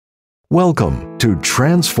Welcome to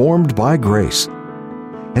Transformed by Grace,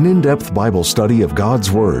 an in-depth Bible study of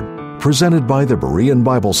God's Word, presented by the Berean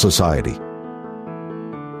Bible Society.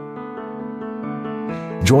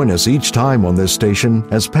 Join us each time on this station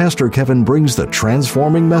as Pastor Kevin brings the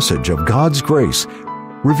transforming message of God's grace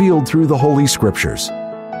revealed through the Holy Scriptures.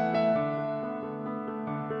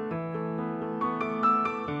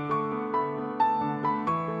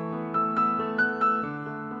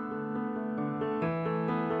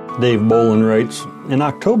 Dave Bolin writes, in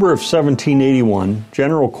October of 1781,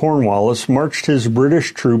 General Cornwallis marched his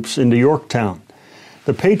British troops into Yorktown.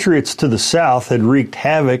 The Patriots to the south had wreaked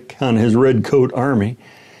havoc on his Redcoat army,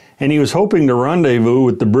 and he was hoping to rendezvous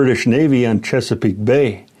with the British Navy on Chesapeake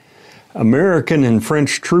Bay. American and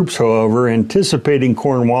French troops, however, anticipating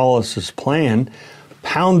Cornwallis's plan,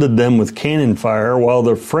 pounded them with cannon fire while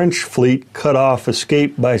the French fleet cut off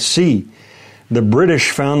escape by sea. The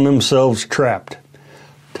British found themselves trapped.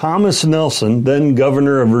 Thomas Nelson, then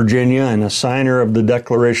governor of Virginia and a signer of the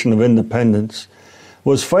Declaration of Independence,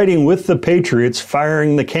 was fighting with the Patriots,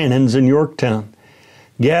 firing the cannons in Yorktown.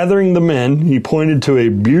 Gathering the men, he pointed to a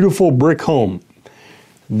beautiful brick home.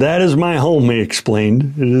 "That is my home," he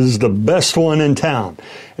explained. "It is the best one in town.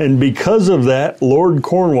 And because of that, Lord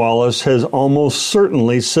Cornwallis has almost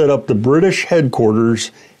certainly set up the British headquarters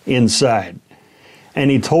inside." And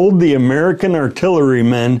he told the American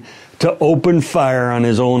artillerymen to open fire on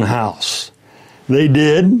his own house. They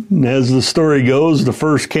did, and as the story goes, the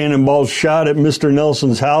first cannonball shot at Mr.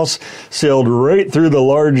 Nelson's house sailed right through the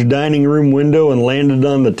large dining room window and landed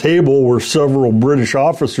on the table where several British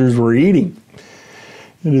officers were eating.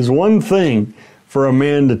 It is one thing for a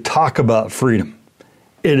man to talk about freedom.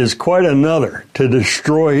 It is quite another to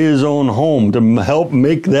destroy his own home to help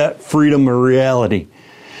make that freedom a reality.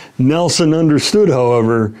 Nelson understood,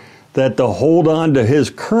 however, that to hold on to his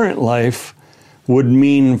current life would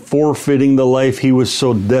mean forfeiting the life he was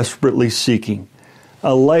so desperately seeking.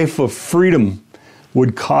 A life of freedom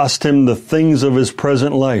would cost him the things of his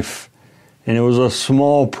present life, and it was a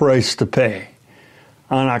small price to pay.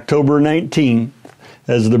 On October 19th,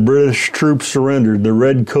 as the British troops surrendered, the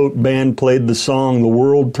Redcoat Band played the song, "The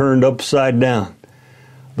World Turned Upside Down."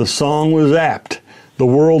 The song was apt. The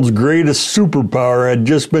world's greatest superpower had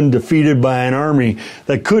just been defeated by an army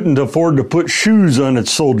that couldn't afford to put shoes on its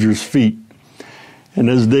soldiers' feet. And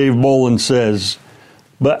as Dave Bolin says,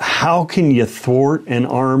 but how can you thwart an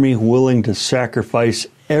army willing to sacrifice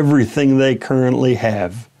everything they currently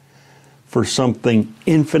have for something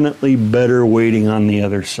infinitely better waiting on the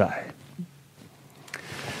other side?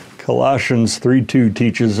 Colossians 3:2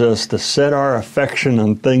 teaches us to set our affection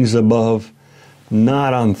on things above,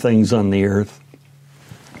 not on things on the earth.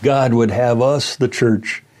 God would have us, the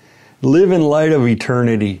church, live in light of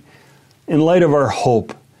eternity, in light of our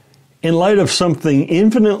hope, in light of something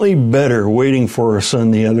infinitely better waiting for us on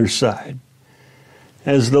the other side.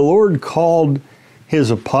 As the Lord called his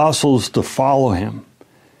apostles to follow him,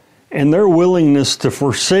 and their willingness to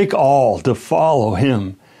forsake all to follow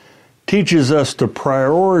him, teaches us to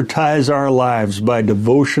prioritize our lives by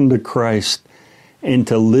devotion to Christ and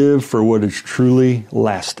to live for what is truly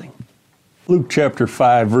lasting. Luke chapter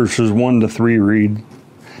 5, verses 1 to 3 read,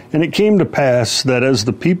 "And it came to pass that as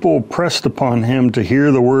the people pressed upon him to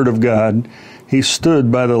hear the word of God, he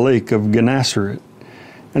stood by the lake of Gennesaret,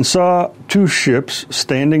 and saw 2 ships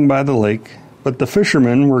standing by the lake, but the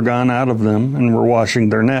fishermen were gone out of them, and were washing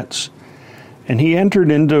their nets. And he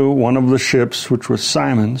entered into one of the ships, which was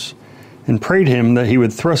Simon's, and prayed him that he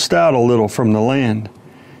would thrust out a little from the land.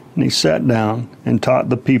 And he sat down, and taught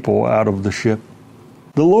the people out of the ship."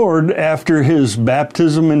 The Lord, after his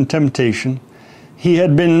baptism and temptation, he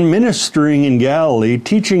had been ministering in Galilee,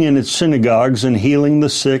 teaching in its synagogues and healing the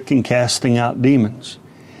sick and casting out demons.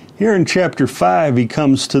 Here in chapter 5, he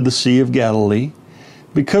comes to the Sea of Galilee.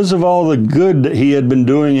 Because of all the good that he had been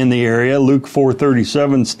doing in the area, Luke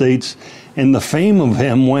 4:37 states, "And the fame of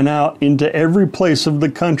him went out into every place of the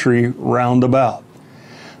country round about."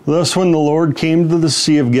 Thus, when the Lord came to the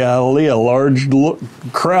Sea of Galilee, a large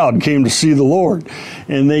crowd came to see the Lord,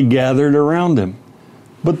 and they gathered around him.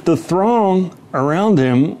 But the throng around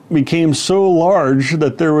him became so large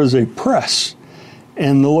that there was a press,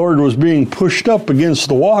 and the Lord was being pushed up against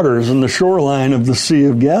the waters on the shoreline of the Sea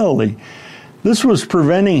of Galilee. This was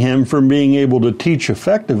preventing him from being able to teach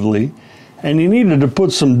effectively, and he needed to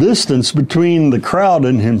put some distance between the crowd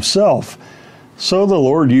and himself. So the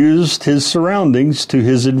Lord used his surroundings to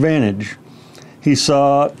his advantage. He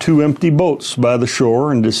saw 2 empty boats by the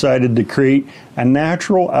shore and decided to create a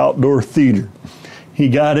natural outdoor theater. He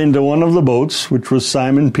got into one of the boats, which was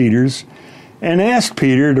Simon Peter's, and asked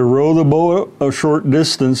Peter to row the boat a short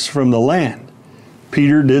distance from the land.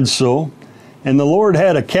 Peter did so, and the Lord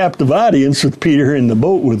had a captive audience with Peter in the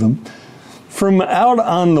boat with him. From out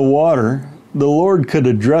on the water, the Lord could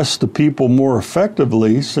address the people more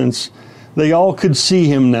effectively since they all could see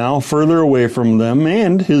him now further away from them,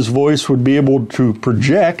 and his voice would be able to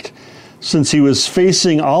project since he was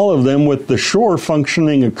facing all of them with the shore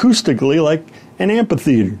functioning acoustically like an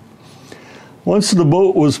amphitheater. Once the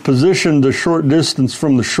boat was positioned a short distance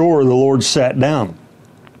from the shore, the Lord sat down.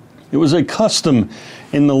 It was a custom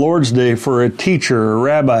in the Lord's day for a teacher or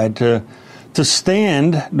rabbi to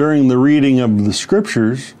stand during the reading of the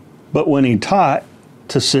scriptures, but when he taught,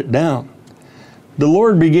 to sit down. The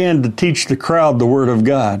Lord began to teach the crowd the Word of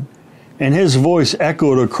God, and his voice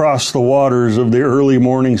echoed across the waters of the early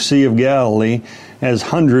morning Sea of Galilee as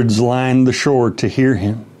hundreds lined the shore to hear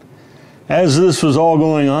him. As this was all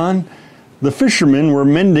going on, the fishermen were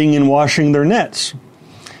mending and washing their nets.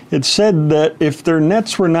 It said that if their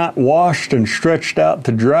nets were not washed and stretched out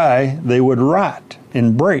to dry, they would rot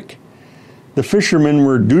and break. The fishermen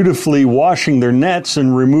were dutifully washing their nets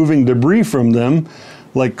and removing debris from them,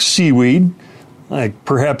 like seaweed, like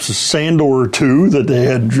perhaps a sandal or two that they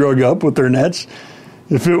had drug up with their nets.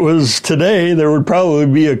 If it was today, there would probably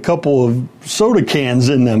be a couple of soda cans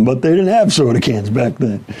in them, but they didn't have soda cans back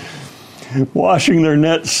then. Washing their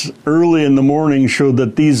nets early in the morning showed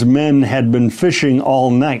that these men had been fishing all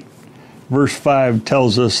night. Verse 5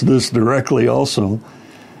 tells us this directly also.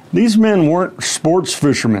 These men weren't sports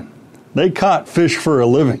fishermen. They caught fish for a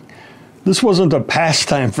living. This wasn't a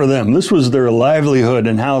pastime for them. This was their livelihood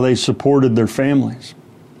and how they supported their families.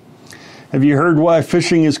 Have you heard why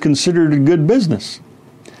fishing is considered a good business?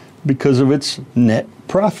 Because of its net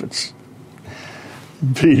profits.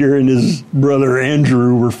 Peter and his brother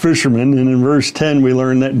Andrew were fishermen, and in verse 10 we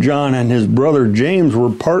learn that John and his brother James were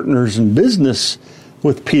partners in business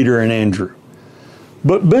with Peter and Andrew.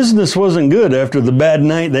 But business wasn't good after the bad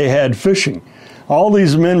night they had fishing. All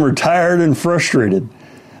these men were tired and frustrated.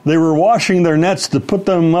 They were washing their nets to put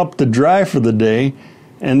them up to dry for the day,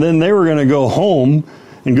 and then they were going to go home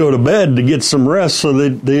and go to bed to get some rest so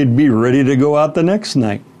that they'd be ready to go out the next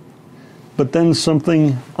night. But then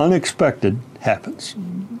something unexpected happens.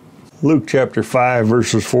 Luke chapter 5,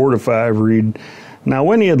 verses 4 to 5 read, Now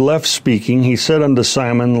when he had left speaking, he said unto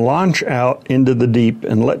Simon, Launch out into the deep,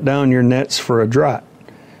 and let down your nets for a draught.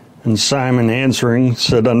 And Simon answering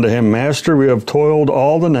said unto him, Master, we have toiled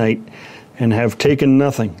all the night, and have taken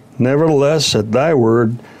nothing. Nevertheless, at thy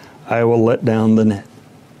word, I will let down the net.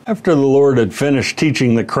 After the Lord had finished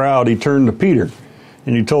teaching the crowd, he turned to Peter,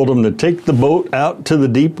 and he told him to take the boat out to the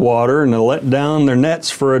deep water and to let down their nets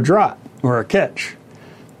for a draught, or a catch.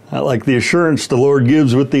 I like the assurance the Lord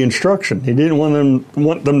gives with the instruction. He didn't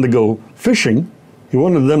want them to go fishing. He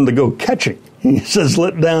wanted them to go catching. He says,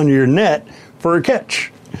 let down your net for a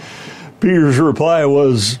catch. Peter's reply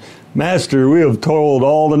was, Master, we have toiled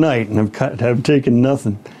all the night and have taken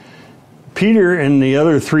nothing. Peter and the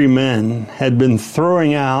other three men had been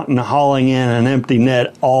throwing out and hauling in an empty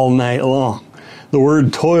net all night long. The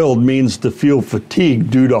word toiled means to feel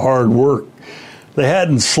fatigued due to hard work. They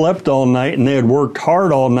hadn't slept all night, and they had worked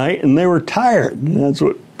hard all night, and they were tired. And that's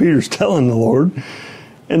what Peter's telling the Lord.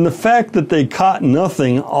 And the fact that they caught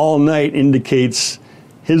nothing all night indicates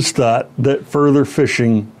his thought that further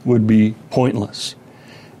fishing would be pointless.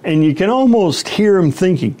 And you can almost hear him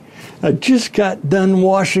thinking, I just got done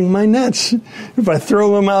washing my nets. If I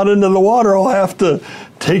throw them out into the water, I'll have to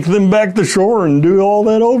take them back to shore and do all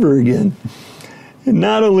that over again. And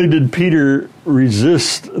not only did Peter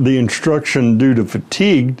resist the instruction due to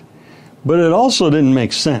fatigue, but it also didn't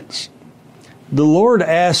make sense. The Lord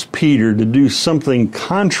asked Peter to do something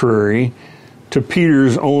contrary to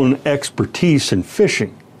Peter's own expertise in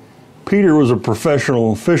fishing. Peter was a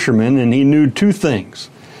professional fisherman, and he knew two things.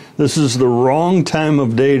 This is the wrong time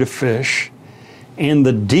of day to fish, and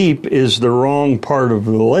the deep is the wrong part of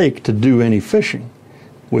the lake to do any fishing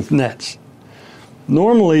with nets.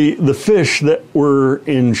 Normally, the fish that were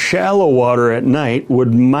in shallow water at night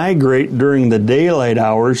would migrate during the daylight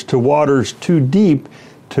hours to waters too deep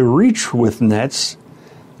to reach with nets,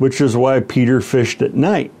 which is why Peter fished at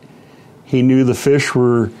night. He knew the fish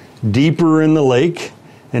were deeper in the lake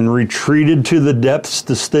and retreated to the depths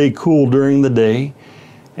to stay cool during the day,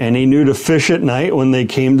 and he knew to fish at night when they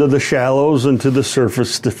came to the shallows and to the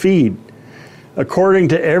surface to feed. According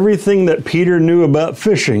to everything that Peter knew about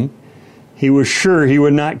fishing, he was sure he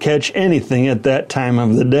would not catch anything at that time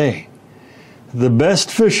of the day. The best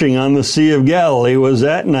fishing on the Sea of Galilee was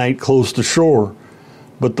at night close to shore,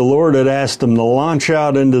 but the Lord had asked him to launch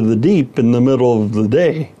out into the deep in the middle of the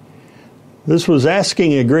day. This was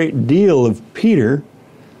asking a great deal of Peter,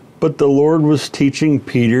 but the Lord was teaching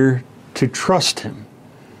Peter to trust him,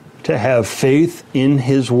 to have faith in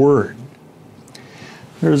his word.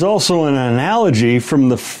 There's also an analogy from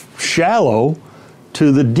the shallow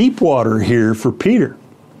to the deep water here for Peter.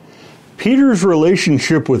 Peter's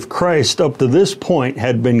relationship with Christ up to this point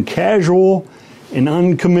had been casual and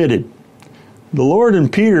uncommitted. The Lord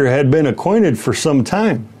and Peter had been acquainted for some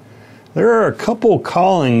time. There are a couple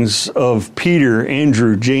callings of Peter,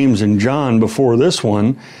 Andrew, James, and John before this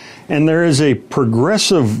one, and there is a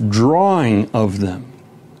progressive drawing of them.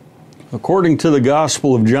 According to the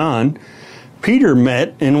Gospel of John, Peter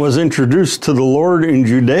met and was introduced to the Lord in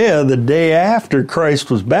Judea the day after Christ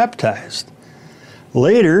was baptized.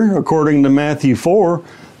 Later, according to Matthew 4,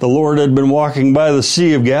 the Lord had been walking by the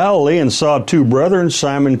Sea of Galilee and saw two brethren,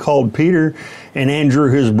 Simon called Peter, and Andrew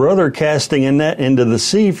his brother, casting a net into the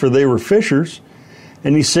sea, for they were fishers.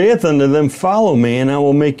 And he saith unto them, Follow me, and I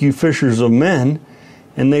will make you fishers of men.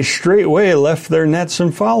 And they straightway left their nets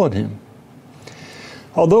and followed him.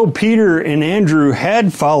 Although Peter and Andrew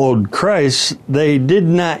had followed Christ, they did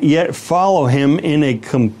not yet follow him in a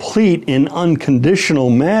complete and unconditional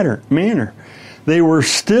manner. They were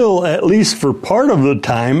still, at least for part of the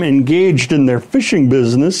time, engaged in their fishing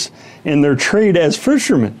business and their trade as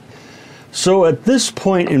fishermen. So at this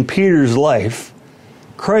point in Peter's life,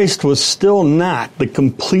 Christ was still not the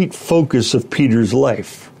complete focus of Peter's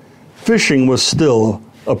life. Fishing was still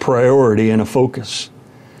a priority and a focus.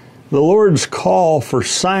 The Lord's call for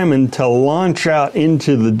Simon to launch out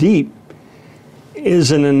into the deep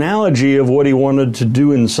is an analogy of what he wanted to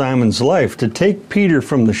do in Simon's life, to take Peter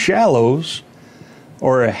from the shallows,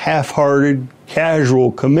 or a half-hearted,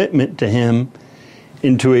 casual commitment to him,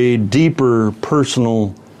 into a deeper,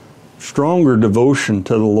 personal, stronger devotion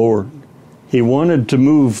to the Lord. He wanted to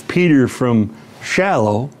move Peter from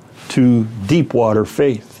shallow to deep water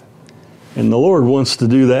faith. And the Lord wants to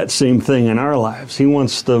do that same thing in our lives. He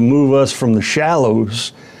wants to move us from the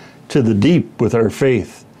shallows to the deep with our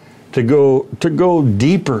faith, to go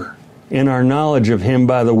deeper in our knowledge of him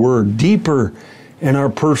by the word, deeper in our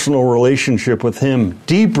personal relationship with him,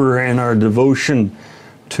 deeper in our devotion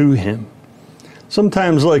to him.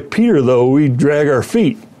 Sometimes, like Peter, though, we drag our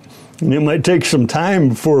feet. And it might take some time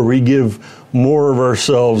before we give more of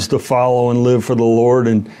ourselves to follow and live for the Lord,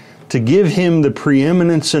 and to give him the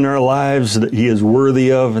preeminence in our lives that he is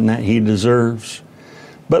worthy of and that he deserves.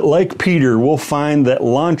 But like Peter, we'll find that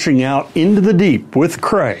launching out into the deep with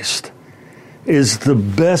Christ is the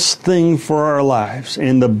best thing for our lives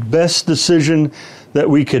and the best decision that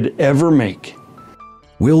we could ever make.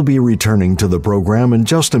 We'll be returning to the program in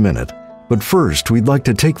just a minute, but first we'd like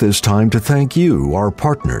to take this time to thank you, our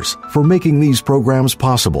partners, for making these programs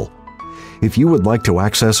possible. If you would like to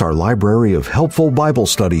access our library of helpful Bible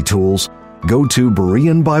study tools, go to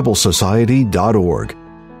BereanBibleSociety.org.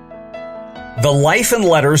 The Life and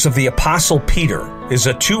Letters of the Apostle Peter is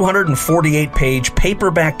a 248-page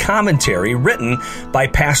paperback commentary written by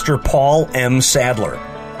Pastor Paul M. Sadler.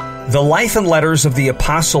 The Life and Letters of the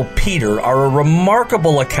Apostle Peter are a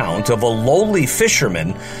remarkable account of a lowly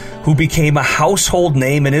fisherman who became a household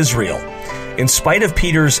name in Israel. In spite of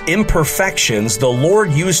Peter's imperfections, the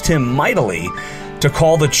Lord used him mightily to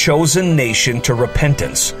call the chosen nation to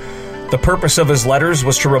repentance. The purpose of his letters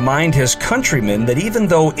was to remind his countrymen that even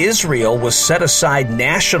though Israel was set aside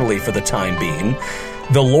nationally for the time being,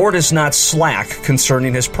 the Lord is not slack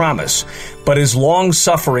concerning his promise, but is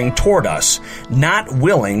long-suffering toward us, not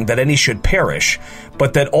willing that any should perish,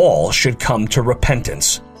 but that all should come to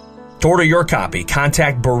repentance. To order your copy,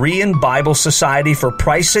 contact Berean Bible Society for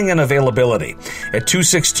pricing and availability at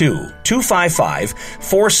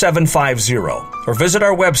 262-255-4750 or visit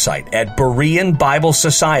our website at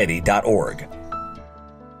BereanBibleSociety.org.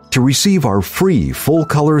 To receive our free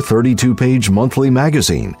full-color 32-page monthly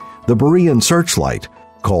magazine, The Berean Searchlight,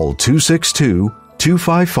 call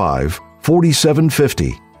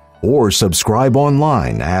 262-255-4750 or subscribe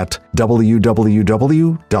online at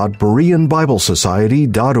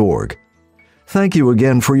www.BereanBibleSociety.org. Thank you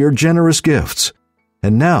again for your generous gifts.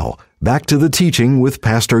 And now, back to the teaching with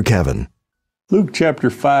Pastor Kevin. Luke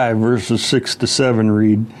chapter 5, verses 6 to 7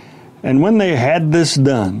 read, And when they had this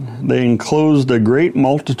done, they enclosed a great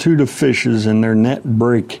multitude of fishes, and their net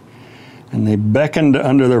brake. And they beckoned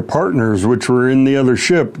unto their partners which were in the other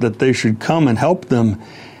ship, that they should come and help them.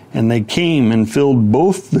 And they came and filled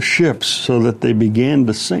both the ships, so that they began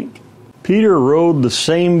to sink. Peter rowed the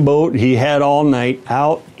same boat he had all night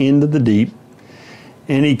out into the deep,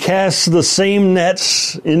 and he cast the same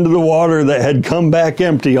nets into the water that had come back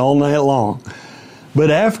empty all night long.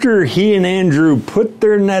 But after he and Andrew put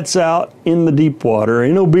their nets out in the deep water,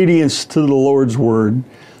 in obedience to the Lord's word,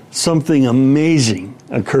 something amazing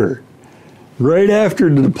occurred. Right after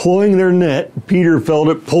deploying their net, Peter felt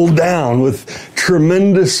it pulled down with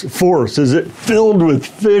tremendous force as it filled with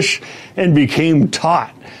fish and became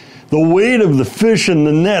taut. The weight of the fish in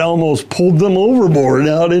the net almost pulled them overboard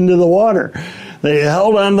out into the water. They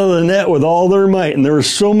held onto the net with all their might, and there were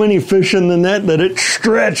so many fish in the net that it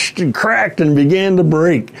stretched and cracked and began to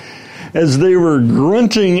break. As they were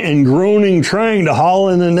grunting and groaning, trying to haul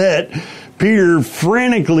in the net, Peter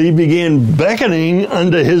frantically began beckoning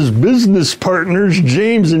unto his business partners,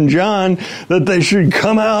 James and John, that they should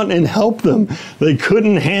come out and help them. They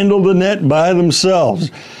couldn't handle the net by themselves.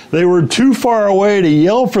 They were too far away to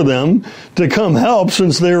yell for them to come help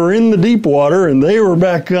since they were in the deep water and they were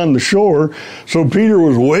back on the shore. So Peter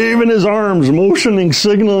was waving his arms, motioning,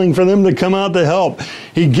 signaling for them to come out to help.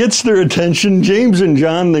 He gets their attention. James and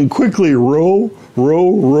John then quickly rowed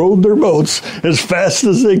their boats as fast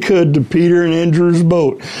as they could to Peter and Andrew's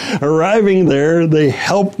boat. Arriving there, they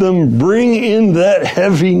helped them bring in that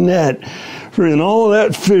heavy net and all of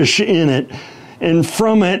that fish in it. And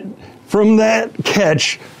from that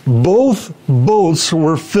catch, both boats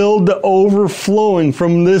were filled to overflowing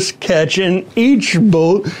from this catch, and each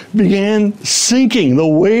boat began sinking. The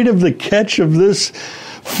weight of the catch of this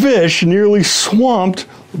fish nearly swamped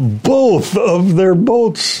both of their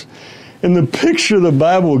boats. And the picture the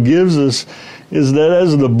Bible gives us is that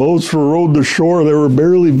as the boats were rowed to shore, they were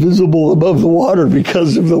barely visible above the water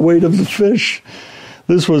because of the weight of the fish.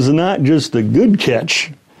 This was not just a good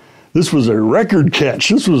catch. This was a record catch.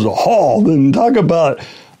 This was a haul. And talk about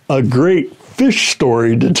a great fish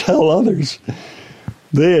story to tell others.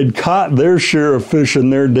 They had caught their share of fish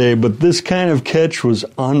in their day, but this kind of catch was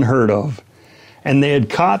unheard of. And they had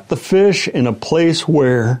caught the fish in a place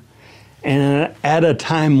where, and at a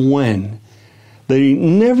time when, they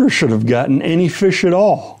never should have gotten any fish at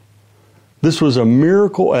all. This was a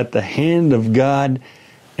miracle at the hand of God,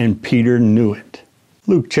 and Peter knew it.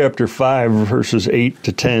 Luke chapter 5, verses 8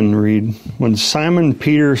 to 10 read, When Simon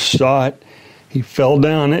Peter saw it, he fell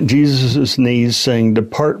down at Jesus' knees, saying,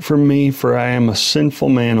 Depart from me, for I am a sinful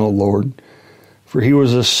man, O Lord. For he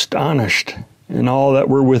was astonished, and all that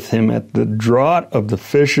were with him, at the draught of the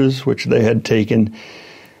fishes which they had taken.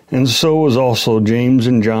 And so was also James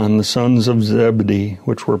and John, the sons of Zebedee,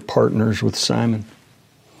 which were partners with Simon.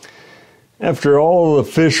 After all the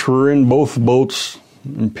fish were in both boats,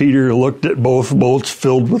 and Peter looked at both boats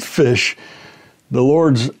filled with fish, the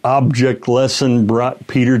Lord's object lesson brought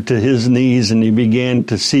Peter to his knees, and he began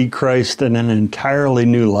to see Christ in an entirely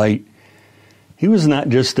new light. He was not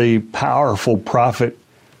just a powerful prophet,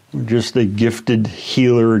 or just a gifted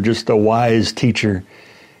healer, or just a wise teacher.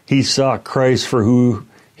 He saw Christ for who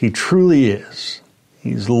he truly is.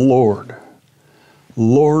 He's Lord,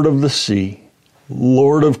 Lord of the sea,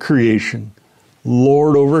 Lord of creation,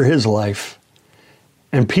 Lord over his life.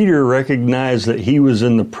 And Peter recognized that he was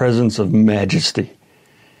in the presence of majesty.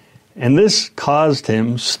 And this caused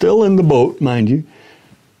him, still in the boat, mind you,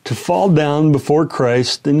 to fall down before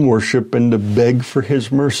Christ in worship and to beg for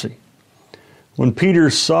his mercy. When Peter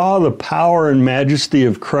saw the power and majesty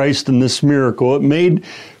of Christ in this miracle, it made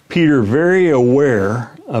Peter very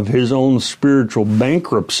aware of his own spiritual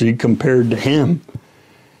bankruptcy compared to him.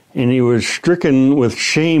 And he was stricken with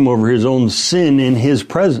shame over his own sin in his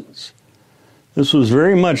presence. This was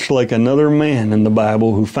very much like another man in the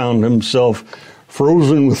Bible who found himself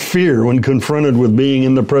frozen with fear when confronted with being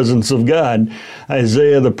in the presence of God.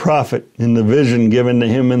 Isaiah the prophet, in the vision given to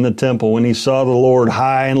him in the temple, when he saw the Lord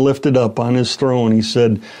high and lifted up on his throne, he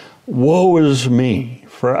said, Woe is me,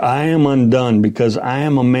 for I am undone, because I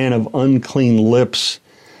am a man of unclean lips.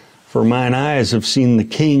 For mine eyes have seen the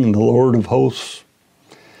King, the Lord of hosts.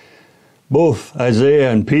 Both Isaiah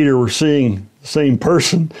and Peter were seeing the same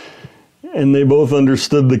person, and they both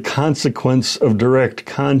understood the consequence of direct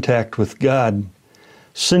contact with God.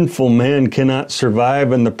 Sinful man cannot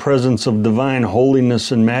survive in the presence of divine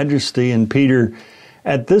holiness and majesty, and Peter,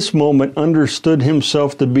 at this moment, understood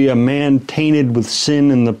himself to be a man tainted with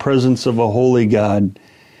sin in the presence of a holy God,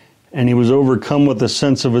 and he was overcome with a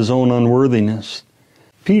sense of his own unworthiness.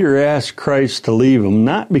 Peter asked Christ to leave him,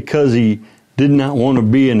 not because he did not want to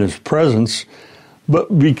be in his presence,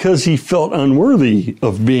 but because he felt unworthy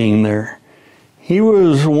of being there. He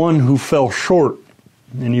was one who fell short,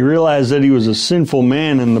 and he realized that he was a sinful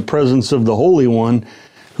man in the presence of the Holy One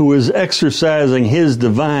who was exercising his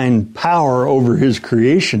divine power over his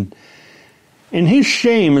creation. And his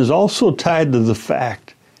shame is also tied to the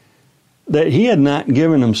fact that he had not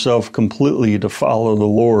given himself completely to follow the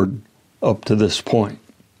Lord up to this point.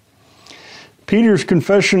 Peter's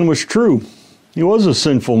confession was true. He was a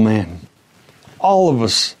sinful man. All of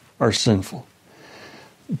us are sinful.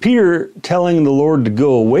 Peter telling the Lord to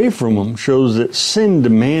go away from him shows that sin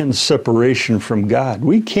demands separation from God.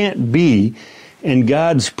 We can't be in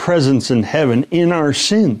God's presence in heaven in our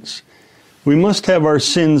sins. We must have our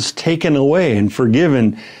sins taken away and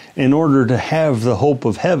forgiven in order to have the hope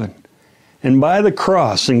of heaven. And by the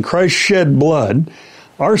cross and Christ's shed blood,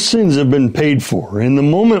 our sins have been paid for. And the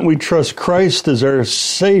moment we trust Christ as our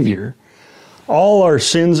Savior, all our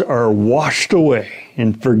sins are washed away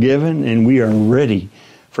and forgiven, and we are ready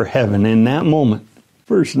for heaven in that moment.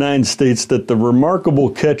 Verse 9 states that the remarkable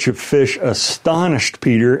catch of fish astonished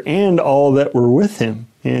Peter and all that were with him,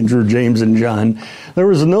 Andrew, James, and John. There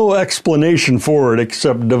was no explanation for it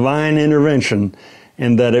except divine intervention,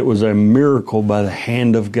 and that it was a miracle by the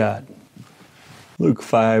hand of God. Luke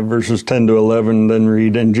 5, verses 10 to 11 then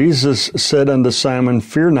read, And Jesus said unto Simon,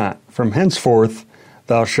 Fear not, from henceforth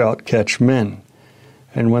thou shalt catch men.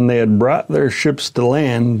 And when they had brought their ships to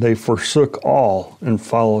land, they forsook all and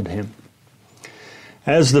followed him.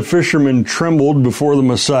 As the fishermen trembled before the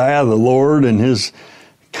Messiah, the Lord, and his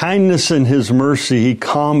kindness and his mercy, he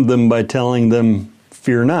calmed them by telling them,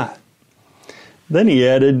 Fear not. Then he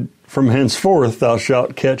added, From henceforth thou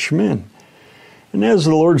shalt catch men. And as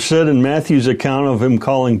the Lord said in Matthew's account of him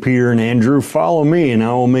calling Peter and Andrew, Follow me, and I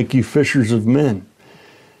will make you fishers of men.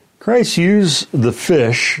 Christ used the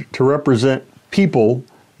fish to represent people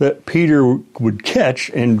that Peter would catch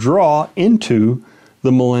and draw into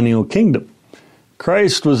the millennial kingdom.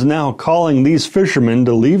 Christ was now calling these fishermen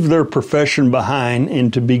to leave their profession behind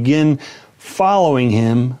and to begin following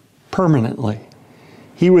him permanently.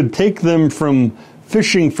 He would take them from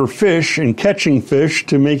fishing for fish and catching fish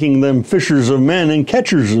to making them fishers of men and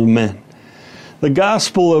catchers of men. The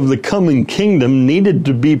gospel of the coming kingdom needed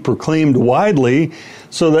to be proclaimed widely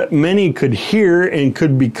so that many could hear and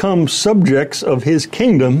could become subjects of his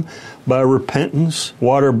kingdom by repentance,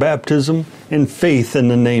 water baptism, and faith in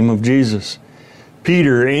the name of Jesus.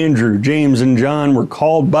 Peter, Andrew, James, and John were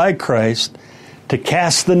called by Christ to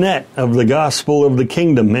cast the net of the gospel of the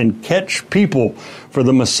kingdom and catch people for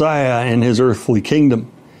the Messiah and his earthly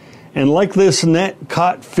kingdom. And like this net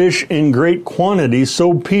caught fish in great quantity,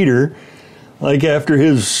 so Peter, like after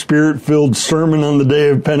his spirit-filled sermon on the day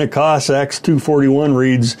of Pentecost, Acts 2:41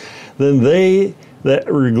 reads, Then they that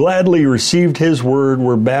gladly received his word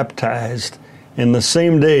were baptized, and the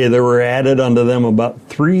same day there were added unto them about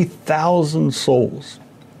 3,000 souls.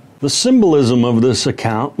 The symbolism of this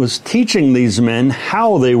account was teaching these men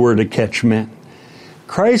how they were to catch men.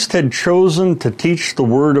 Christ had chosen to teach the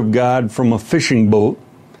Word of God from a fishing boat,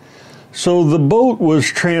 so the boat was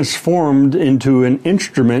transformed into an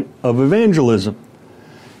instrument of evangelism.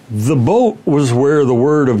 The boat was where the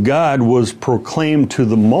Word of God was proclaimed to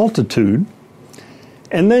the multitude,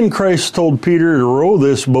 and then Christ told Peter to row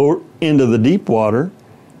this boat into the deep water,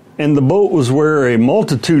 and the boat was where a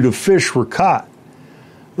multitude of fish were caught.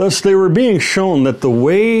 Thus, they were being shown that the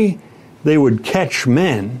way they would catch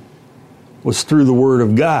men was through the Word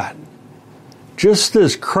of God. Just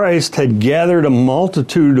as Christ had gathered a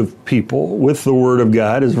multitude of people with the Word of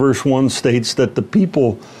God, as verse 1 states that the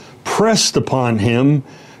people pressed upon him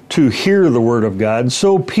to hear the Word of God,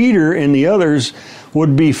 so Peter and the others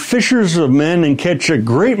would be fishers of men and catch a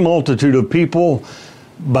great multitude of people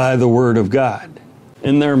by the Word of God.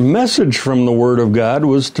 And their message from the Word of God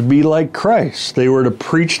was to be like Christ. They were to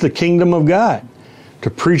preach the kingdom of God, to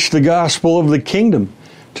preach the gospel of the kingdom,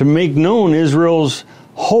 to make known Israel's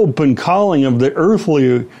hope and calling of the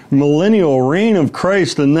earthly millennial reign of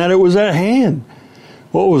Christ, and that it was at hand.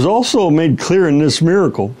 What was also made clear in this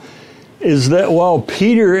miracle is that while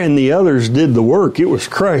Peter and the others did the work, it was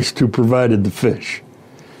Christ who provided the fish.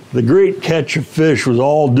 The great catch of fish was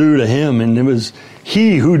all due to him, and it was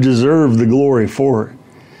he who deserved the glory for it.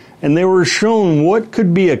 And they were shown what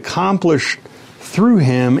could be accomplished through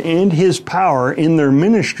him and his power in their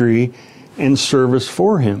ministry and service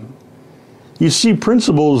for him. You see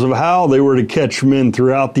principles of how they were to catch men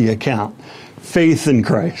throughout the account. Faith in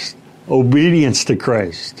Christ, obedience to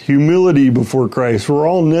Christ, humility before Christ were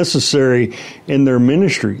all necessary in their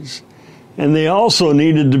ministries. And they also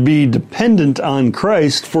needed to be dependent on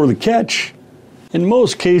Christ for the catch. In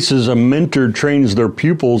most cases, a mentor trains their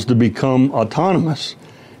pupils to become autonomous.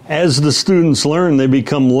 As the students learn, they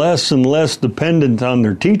become less and less dependent on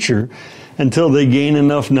their teacher until they gain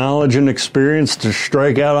enough knowledge and experience to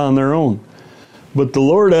strike out on their own. But the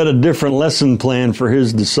Lord had a different lesson plan for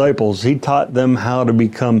his disciples. He taught them how to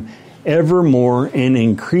become ever more and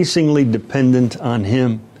increasingly dependent on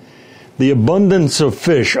him. The abundance of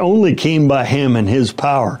fish only came by him and his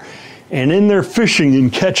power. And in their fishing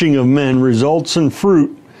and catching of men, results and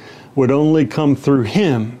fruit would only come through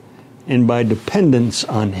him and by dependence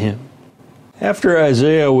on him. After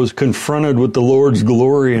Isaiah was confronted with the Lord's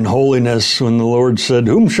glory and holiness, when the Lord said,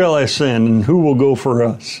 "Whom shall I send, and who will go for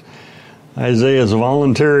us?" Isaiah's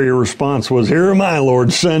voluntary response was, "Here am I,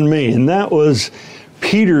 Lord, send me." And that was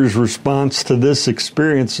Peter's response to this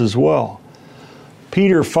experience as well.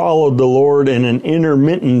 Peter followed the Lord in an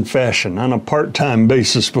intermittent fashion, on a part-time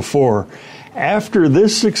basis before. After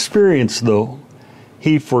this experience, though,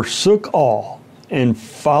 he forsook all and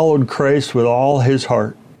followed Christ with all his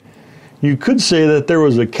heart. You could say that there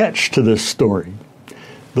was a catch to this story.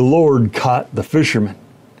 The Lord caught the fisherman.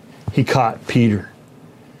 He caught Peter.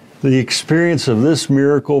 The experience of this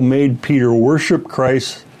miracle made Peter worship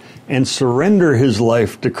Christ and surrender his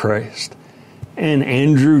life to Christ. And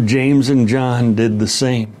Andrew, James, and John did the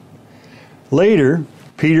same. Later,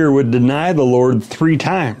 Peter would deny the Lord 3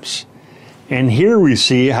 times. And here we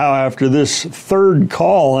see how after this third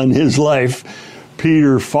call on his life,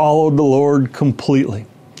 Peter followed the Lord completely.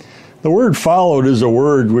 The word followed is a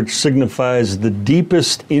word which signifies the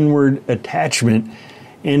deepest inward attachment,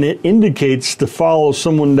 and it indicates to follow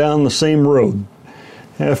someone down the same road.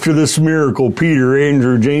 After this miracle, Peter,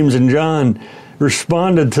 Andrew, James, and John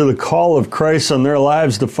responded to the call of Christ on their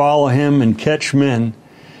lives to follow him and catch men.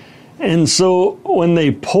 And so when they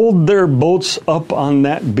pulled their boats up on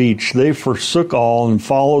that beach, they forsook all and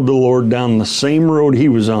followed the Lord down the same road he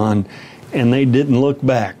was on, and they didn't look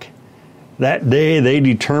back. That day, they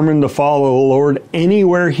determined to follow the Lord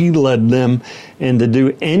anywhere he led them and to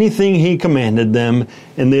do anything he commanded them,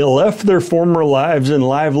 and they left their former lives and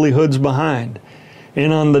livelihoods behind.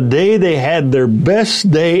 And on the day they had their best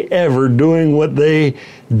day ever doing what they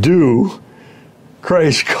do,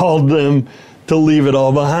 Christ called them to leave it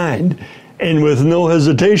all behind. And with no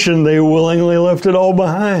hesitation, they willingly left it all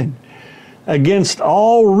behind. Against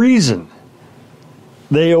all reason,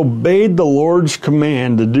 they obeyed the Lord's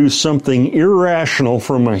command to do something irrational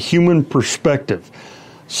from a human perspective,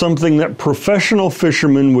 something that professional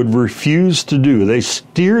fishermen would refuse to do. They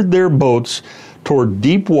steered their boats toward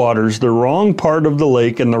deep waters, the wrong part of the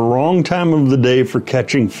lake, and the wrong time of the day for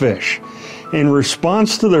catching fish. In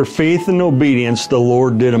response to their faith and obedience, the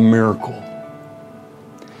Lord did a miracle.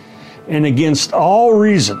 And against all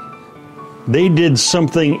reason, they did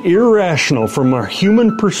something irrational from a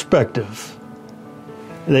human perspective.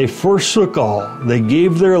 They forsook all. They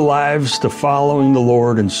gave their lives to following the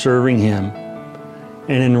Lord and serving him.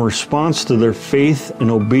 And in response to their faith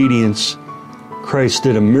and obedience, Christ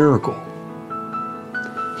did a miracle.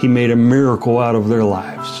 He made a miracle out of their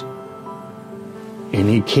lives. And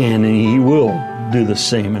he can and he will do the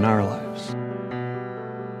same in our lives.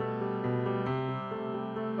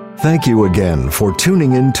 Thank you again for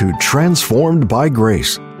tuning in to Transformed by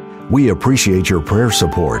Grace. We appreciate your prayer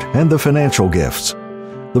support and the financial gifts.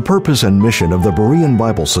 The purpose and mission of the Berean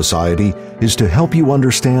Bible Society is to help you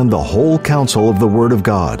understand the whole counsel of the Word of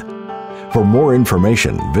God. For more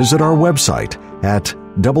information, visit our website at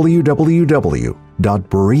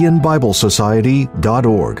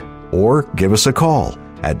www.bereanbiblesociety.org or give us a call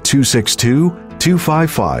at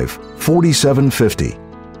 262-255-4750.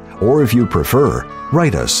 Or if you prefer,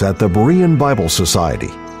 write us at the Berean Bible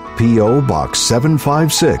Society, P.O. Box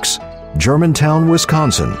 756, Germantown,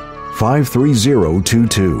 Wisconsin,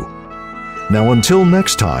 53022. Now until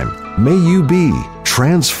next time, may you be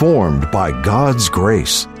transformed by God's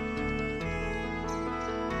grace.